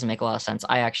and doesn't make a lot of sense.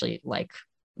 I actually like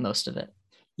most of it.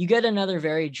 You get another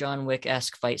very John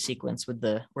Wick-esque fight sequence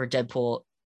where Deadpool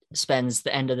spends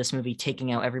the end of this movie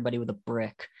taking out everybody with a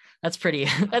brick. That's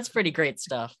pretty great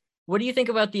stuff. What do you think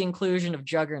about the inclusion of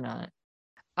Juggernaut?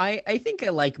 I think I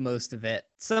like most of it.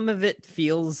 Some of it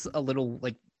feels a little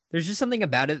like, there's just something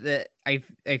about it that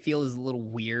I feel is a little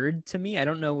weird to me. I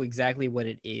don't know exactly what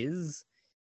it is,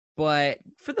 but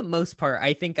for the most part,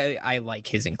 I think I like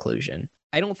his inclusion.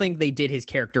 I don't think they did his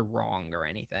character wrong or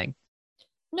anything.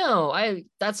 No,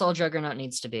 that's all Juggernaut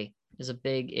needs to be, is a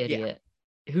big idiot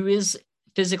who is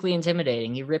physically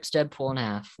intimidating. He rips Deadpool in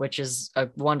half, which is a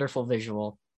wonderful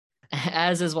visual.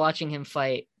 As is watching him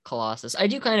fight Colossus. I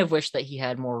do kind of wish that he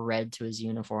had more red to his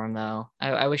uniform, though.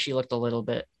 I wish he looked a little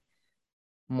bit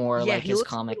more like he his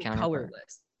looks a comic little counterpart.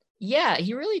 colorless. Yeah,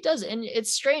 he really does. And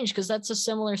it's strange because that's a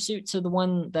similar suit to the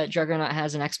one that Juggernaut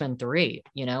has in X-Men 3,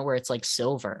 where it's like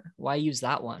silver. Why use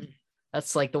that one?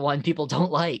 That's like the one people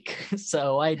don't like.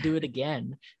 So I do it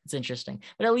again. It's interesting.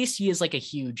 But at least he is like a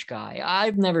huge guy.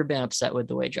 I've never been upset with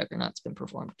the way Juggernaut's been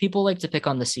performed. People like to pick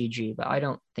on the CG, but I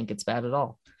don't think it's bad at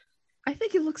all. I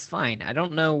think it looks fine. I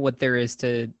don't know what there is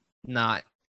to not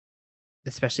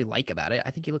especially like about it.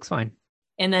 I think he looks fine.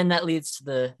 And then that leads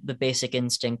to the Basic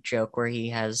Instinct joke where he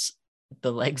has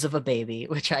the legs of a baby,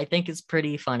 which I think is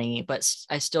pretty funny, but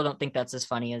I still don't think that's as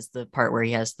funny as the part where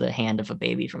he has the hand of a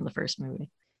baby from the first movie.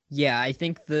 Yeah, I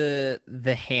think the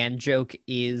hand joke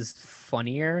is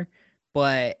funnier,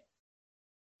 but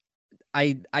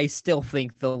I still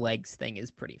think the legs thing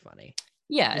is pretty funny.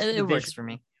 Yeah, Just the it works visual for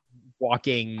me.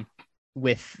 Walking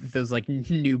with those like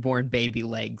newborn baby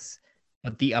legs,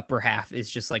 but the upper half is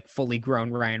just like fully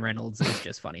grown Ryan Reynolds is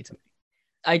just funny to me.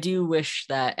 I do wish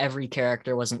that every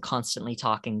character wasn't constantly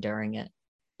talking during it.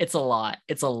 It's a lot.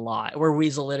 It's a lot. Where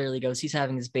Weasel literally goes, he's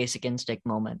having his Basic Instinct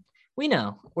moment. We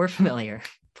know. We're familiar.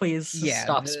 Please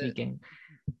stop speaking.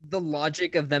 The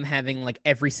logic of them having like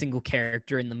every single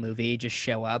character in the movie just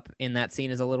show up in that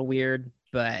scene is a little weird,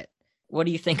 but what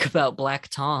do you think about Black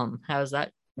Tom? How does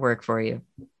that work for you?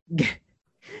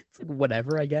 it's like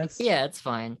whatever, I guess. Yeah, it's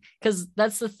fine. Because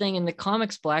that's the thing. In the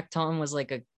comics, Black Tom was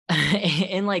like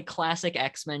in like classic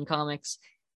X-Men comics,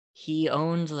 he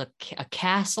owned a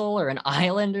castle or an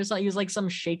island or something. He was like some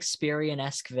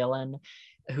Shakespearean-esque villain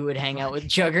who would hang out with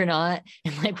Juggernaut,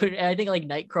 and like I think like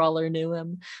Nightcrawler knew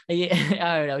him. I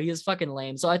don't know, he was fucking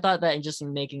lame. So I thought that just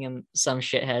making him some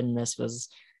shithead in this was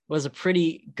a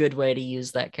pretty good way to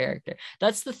use that character.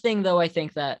 That's the thing, though. I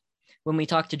think that when we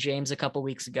talked to James a couple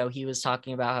weeks ago, he was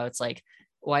talking about how it's like,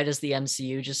 why does the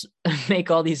MCU just make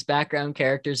all these background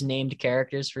characters named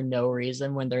characters for no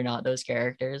reason when they're not those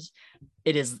characters?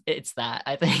 It's that.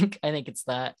 I think it's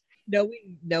that.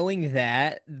 Knowing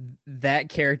that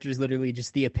character is literally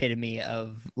just the epitome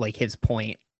of like his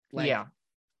point. Like,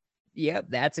 yeah,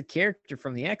 that's a character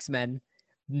from the X-Men.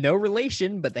 No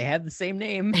relation, but they have the same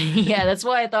name. Yeah, that's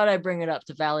why I thought I'd bring it up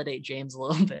to validate James a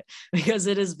little bit, because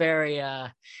it is very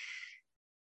I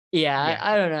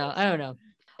don't know.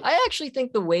 I actually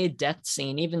think the Wade death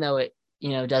scene, even though it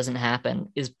doesn't happen,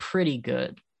 is pretty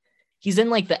good. He's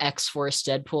in like the X-Force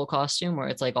Deadpool costume where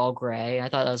it's like all gray. I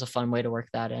thought that was a fun way to work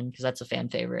that in because that's a fan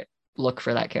favorite look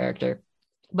for that character.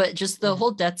 But just the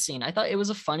whole death scene, I thought it was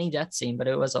a funny death scene, but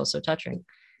it was also touching.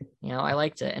 I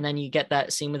liked it. And then you get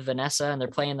that scene with Vanessa and they're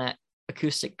playing that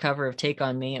acoustic cover of Take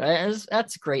on Me.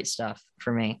 That's great stuff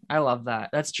for me. I love that.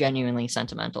 That's genuinely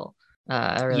sentimental.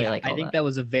 I really like all I think that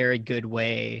was a very good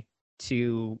way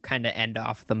to kind of end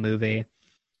off the movie.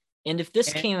 And if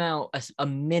this came out a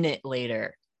minute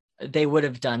later, they would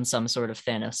have done some sort of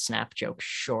Thanos snap joke,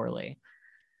 surely.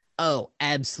 Oh,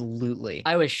 absolutely.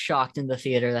 I was shocked in the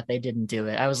theater that they didn't do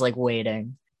it. I was like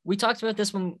waiting. We talked about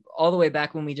this one all the way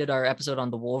back when we did our episode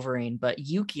on the Wolverine, but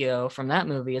Yukio from that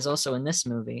movie is also in this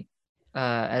movie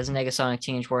as Negasonic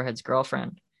Teenage Warhead's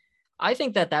girlfriend. I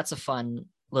think that's a fun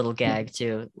little gag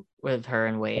too with her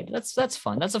and Wade. That's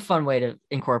fun. That's a fun way to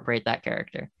incorporate that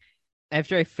character.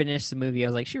 After I finished the movie, I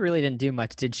was like, she really didn't do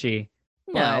much, did she?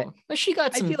 No, but she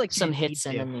got some hits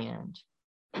in the end.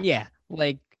 Yeah,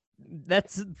 like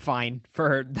that's fine for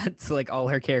her. That's like all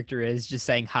her character is, just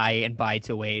saying hi and bye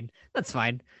to Wade. That's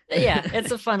fine. Yeah,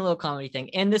 it's a fun little comedy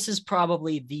thing. And this is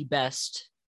probably the best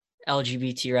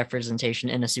LGBT representation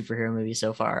in a superhero movie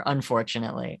so far,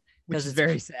 unfortunately. Because it's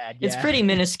very sad. It's pretty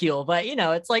minuscule, but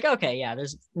it's like, okay, yeah,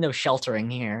 there's no sheltering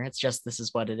here. It's just this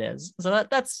is what it is. So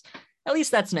that's at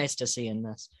least that's nice to see in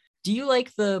this. Do you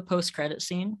like the post-credit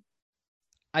scene?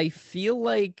 I feel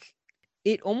like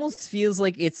it almost feels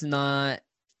like it's not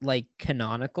like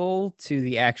canonical to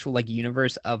the actual like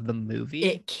universe of the movie.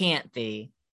 It can't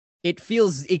be. It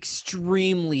feels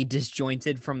extremely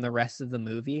disjointed from the rest of the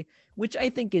movie, which I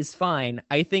think is fine.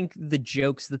 I think the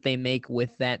jokes that they make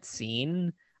with that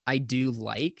scene, I do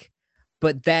like,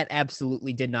 but that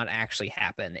absolutely did not actually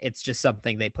happen. It's just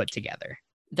something they put together.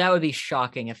 That would be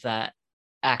shocking if that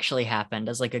actually happened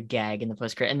as like a gag in the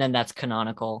post-credit, and then that's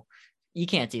canonical. You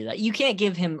can't do that. You can't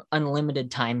give him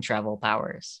unlimited time travel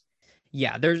powers.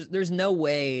 Yeah, there's no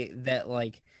way that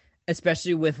like,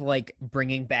 especially with like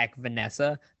bringing back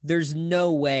Vanessa, there's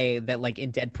no way that like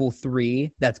in Deadpool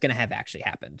 3 that's going to have actually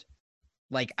happened.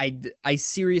 Like I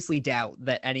seriously doubt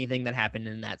that anything that happened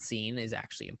in that scene is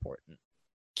actually important.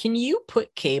 Can you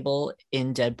put Cable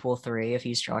in Deadpool 3 if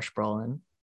he's Josh Brolin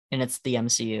and it's the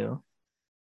MCU?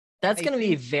 That's I going to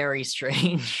be think- very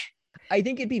strange. I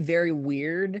think it'd be very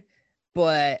weird,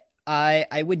 but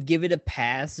I would give it a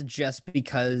pass just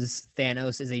because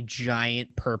Thanos is a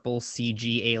giant purple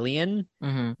CG alien.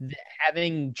 Mhm.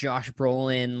 Having Josh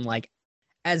Brolin like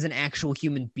as an actual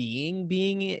human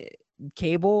being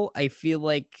Cable, I feel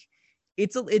like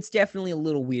it's definitely a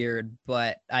little weird,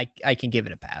 but I can give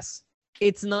it a pass.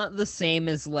 It's not the same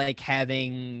as like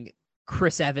having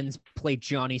Chris Evans play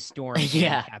Johnny Storm. and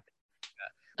Yeah. Captain.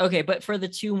 Okay, but for the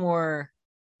two more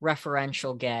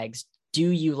referential gags, do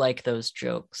you like those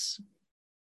jokes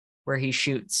where he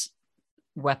shoots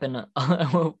Weapon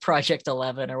Project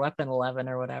 11 or Weapon 11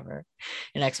 or whatever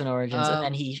in X-Men Origins, and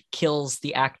then he kills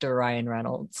the actor Ryan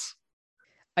Reynolds?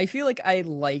 I feel like I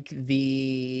like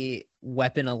the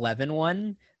Weapon 11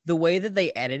 one. The way that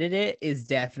they edited it is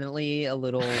definitely a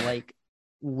little like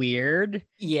weird.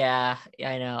 Yeah,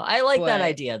 I know. I like that But-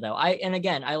 idea though. I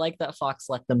like that Fox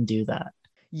let them do that.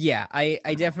 Yeah, I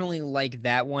definitely like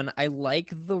that one. I like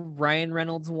the Ryan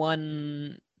Reynolds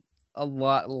one a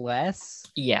lot less,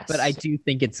 Yes. but I do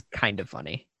think it's kind of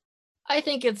funny. I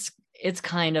think it's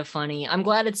kind of funny. I'm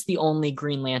glad it's the only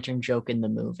Green Lantern joke in the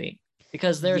movie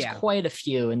because there's Yeah. quite a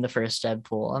few in the first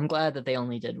Deadpool. I'm glad that they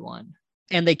only did one.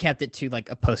 And they kept it to like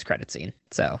a post-credit scene.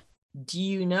 So Do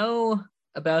you know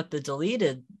about the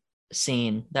deleted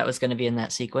scene that was going to be in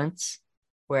that sequence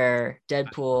where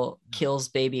Deadpool kills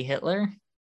baby Hitler?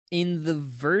 in the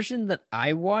version that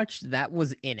I watched, that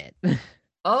was in it.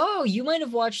 Oh, you might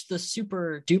have watched the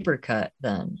super duper cut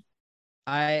then.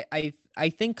 I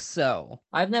think so.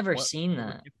 I've never What- seen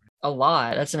that. A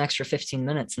lot. That's an extra 15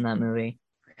 minutes in that movie.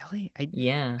 Really?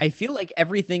 Yeah. I feel like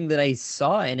everything that I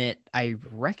saw in it, I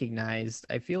recognized.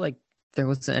 I feel like there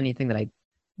wasn't anything that I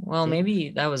Well, did- maybe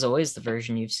that was always the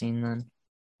version you've seen then.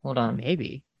 Hold on.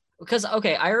 maybe. Because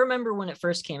okay, I remember when it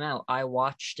first came out, I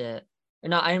watched it.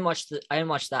 No, I didn't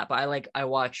watch that, but I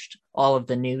watched all of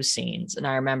the new scenes, and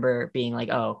I remember being like,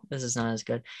 "Oh, this is not as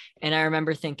good." And I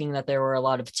remember thinking that there were a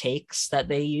lot of takes that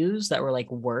they used that were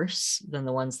like worse than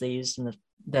the ones they used in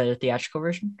the theatrical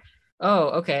version. Oh,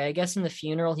 okay. I guess in the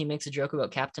funeral, he makes a joke about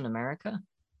Captain America.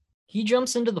 He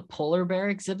jumps into the polar bear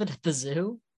exhibit at the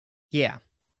zoo. Yeah.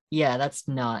 Yeah, that's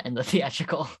not in the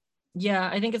theatrical. Yeah,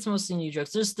 I think it's mostly new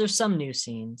jokes. There's some new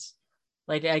scenes.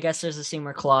 Like I guess there's a scene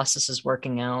where Colossus is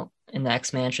working out in the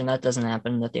X Mansion. That doesn't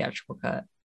happen in the theatrical cut.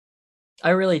 I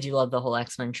really do love the whole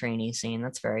X-Men trainee scene.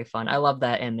 That's very fun. I love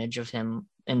that image of him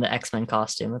in the X-Men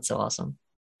costume. That's so awesome.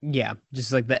 Yeah.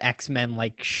 Just like the X-Men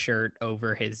like shirt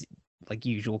over his like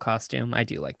usual costume. I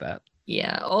do like that.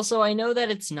 Yeah. Also, I know that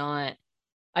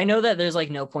there's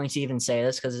like no point to even say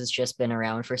this because it's just been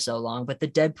around for so long, but the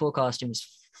Deadpool costume is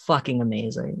fucking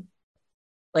amazing.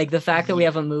 Like the fact that we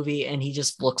have a movie and he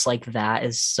just looks like that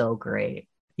is so great.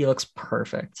 He looks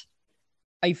perfect.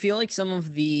 I feel like some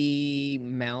of the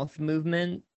mouth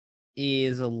movement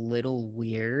is a little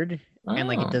weird and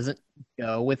like Oh. it doesn't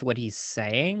go with what he's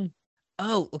saying.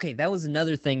 Oh, okay. That was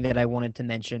another thing that I wanted to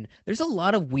mention. There's a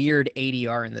lot of weird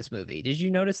ADR in this movie. Did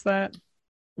you notice that?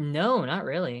 No, not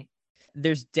really.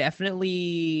 There's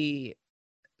definitely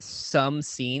some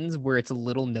scenes where it's a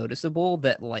little noticeable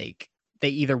that like they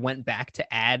either went back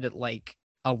to add like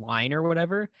a line or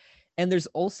whatever. And there's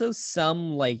also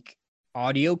some like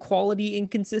audio quality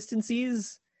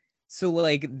inconsistencies. So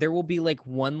like there will be like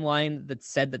one line that's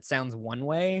said that sounds one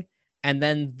way, and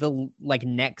then the like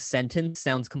next sentence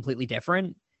sounds completely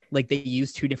different. Like they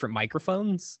use two different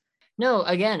microphones. No,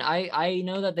 again, I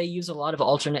know that they use a lot of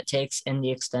alternate takes in the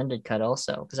extended cut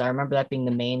also, because I remember that being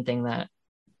the main thing that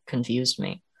confused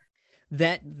me.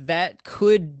 That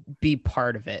could be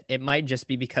part of it. It might just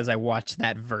be because I watched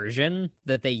that version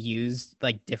that they used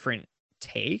like different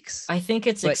takes. I think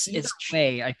it's But either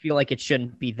way, I feel like it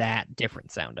shouldn't be that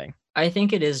different sounding. I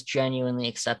think it is genuinely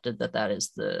accepted that that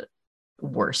is the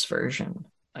worst version.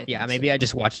 Yeah, think maybe so. I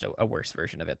just watched a worse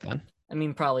version of it then. I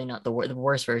mean, probably not the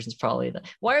worst version is probably the.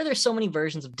 Why are there so many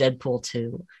versions of Deadpool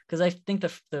 2? Because I think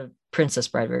the Princess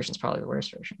Bride version is probably the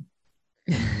worst version.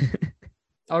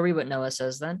 I'll read what Noah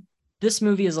says then. This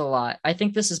movie is a lot. I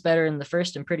think this is better than the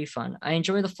first and pretty fun. I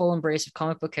enjoy the full embrace of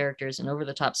comic book characters and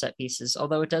over-the-top set pieces,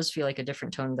 although it does feel like a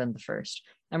different tone than the first.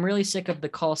 I'm really sick of the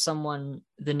call someone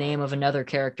the name of another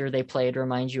character they played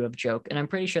reminds you of joke, and I'm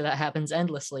pretty sure that happens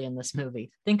endlessly in this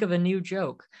movie. Think of a new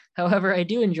joke. However, I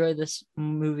do enjoy this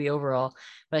movie overall,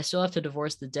 but I still have to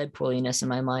divorce the Deadpooliness in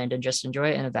my mind and just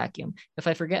enjoy it in a vacuum. If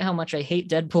I forget how much I hate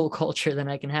Deadpool culture, then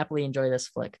I can happily enjoy this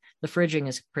flick. The fridging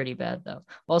is pretty bad, though.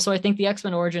 Also, I think the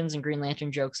X-Men Origins and Green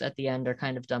Lantern jokes at the end are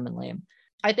kind of dumb and lame.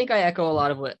 I think I echo a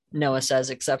lot of what Noah says,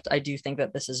 except I do think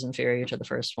that this is inferior to the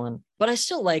first one. But I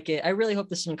still like it. I really hope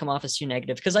this didn't come off as too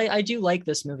negative because I do like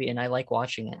this movie and I like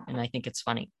watching it and I think it's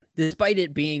funny. Despite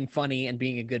it being funny and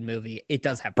being a good movie, it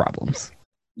does have problems.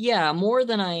 Yeah, more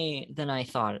than I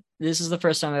thought. This is the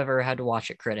first time I've ever had to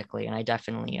watch it critically, and I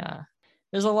definitely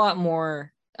there's a lot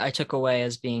more I took away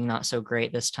as being not so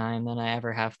great this time than I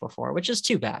ever have before, which is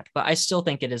too bad. But I still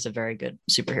think it is a very good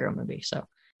superhero movie. So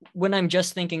when I'm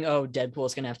just thinking, oh, Deadpool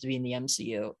is going to have to be in the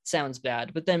MCU, it sounds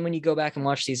bad. But then when you go back and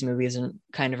watch these movies and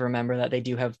kind of remember that they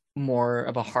do have more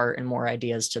of a heart and more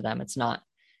ideas to them, it's not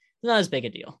as big a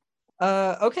deal.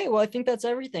 Okay, well, I think that's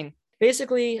everything.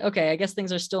 Basically, okay, I guess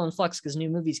things are still in flux because new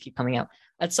movies keep coming out.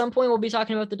 At some point, we'll be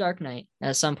talking about The Dark Knight.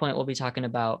 At some point, we'll be talking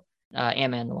about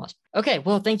Ant-Man and the Wasp. Okay,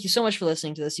 well, thank you so much for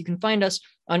listening to this. You can find us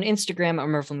on Instagram at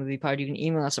Marvel Movie Pod. You can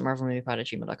email us at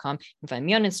marvelmoviepod@gmail.com. You can find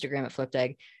me on Instagram at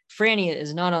FlippedEgg. Franny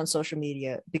is not on social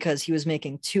media because he was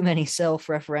making too many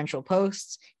self-referential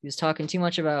posts. He was talking too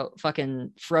much about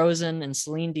fucking Frozen and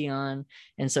Celine Dion,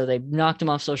 and so they knocked him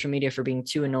off social media for being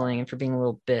too annoying and for being a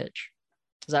little bitch.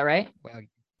 Is that right? Well,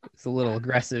 it's a little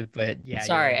aggressive, but yeah.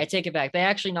 Sorry, yeah. I take it back. They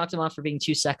actually knocked him off for being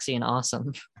too sexy and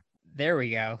awesome. There we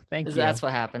go. Thank you. That's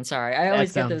what happened. Sorry. I That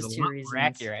always get sounds those a two lot more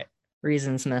accurate.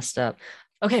 reasons messed up.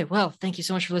 Okay, well, thank you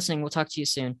so much for listening. We'll talk to you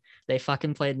soon. They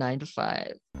fucking played 9 to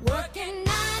 5. Working